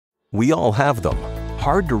We all have them.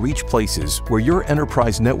 Hard to reach places where your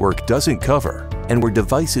enterprise network doesn't cover and where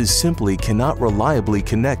devices simply cannot reliably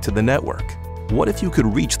connect to the network. What if you could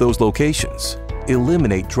reach those locations,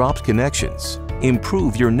 eliminate dropped connections,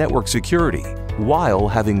 improve your network security while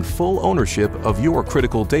having full ownership of your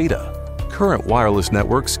critical data? Current wireless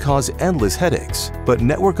networks cause endless headaches, but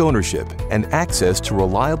network ownership and access to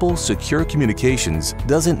reliable, secure communications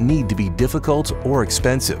doesn't need to be difficult or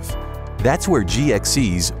expensive. That's where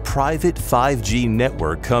GXC's private 5G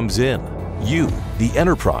network comes in. You, the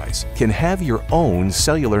enterprise, can have your own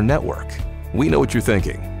cellular network. We know what you're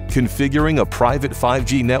thinking. Configuring a private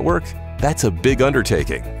 5G network? That's a big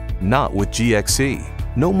undertaking. Not with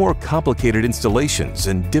GXC. No more complicated installations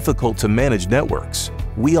and difficult to manage networks.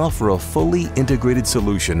 We offer a fully integrated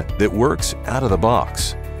solution that works out of the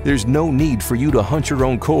box. There's no need for you to hunt your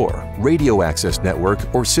own core, radio access network,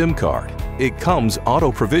 or SIM card. It comes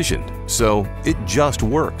auto-provisioned, so it just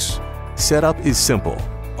works. Setup is simple.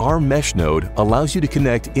 Our mesh node allows you to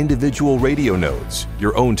connect individual radio nodes,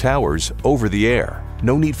 your own towers, over the air.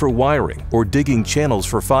 No need for wiring or digging channels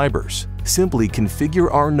for fibers. Simply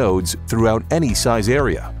configure our nodes throughout any size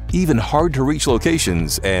area, even hard-to-reach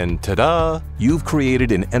locations, and ta-da! You've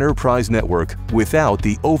created an enterprise network without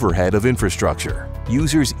the overhead of infrastructure.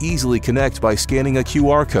 Users easily connect by scanning a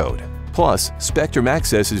QR code. Plus, Spectrum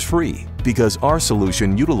access is free because our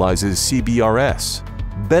solution utilizes CBRS.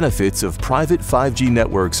 Benefits of private 5G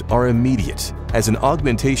networks are immediate. As an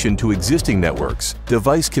augmentation to existing networks,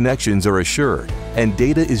 device connections are assured and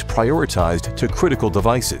data is prioritized to critical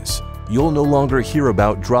devices. You'll no longer hear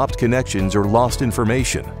about dropped connections or lost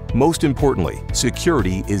information. Most importantly,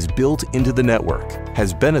 security is built into the network,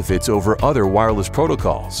 has benefits over other wireless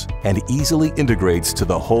protocols, and easily integrates to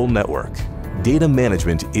the whole network. Data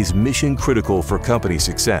management is mission critical for company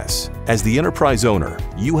success. As the enterprise owner,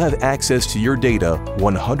 you have access to your data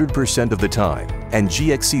 100% of the time, and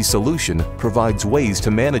GXC's solution provides ways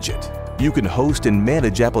to manage it. You can host and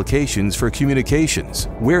manage applications for communications,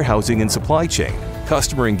 warehousing and supply chain,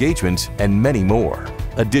 customer engagement, and many more.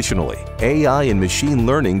 Additionally, AI and machine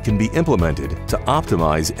learning can be implemented to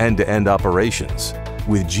optimize end-to-end operations.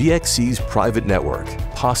 With GXC's private network,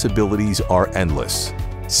 possibilities are endless.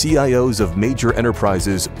 CIOs of major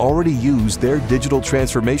enterprises already use their digital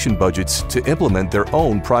transformation budgets to implement their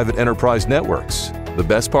own private enterprise networks. The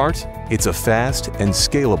best part? It's a fast and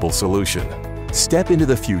scalable solution. Step into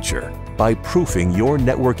the future by proofing your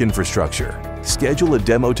network infrastructure. Schedule a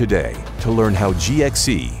demo today to learn how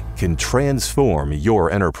GXC can transform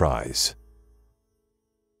your enterprise.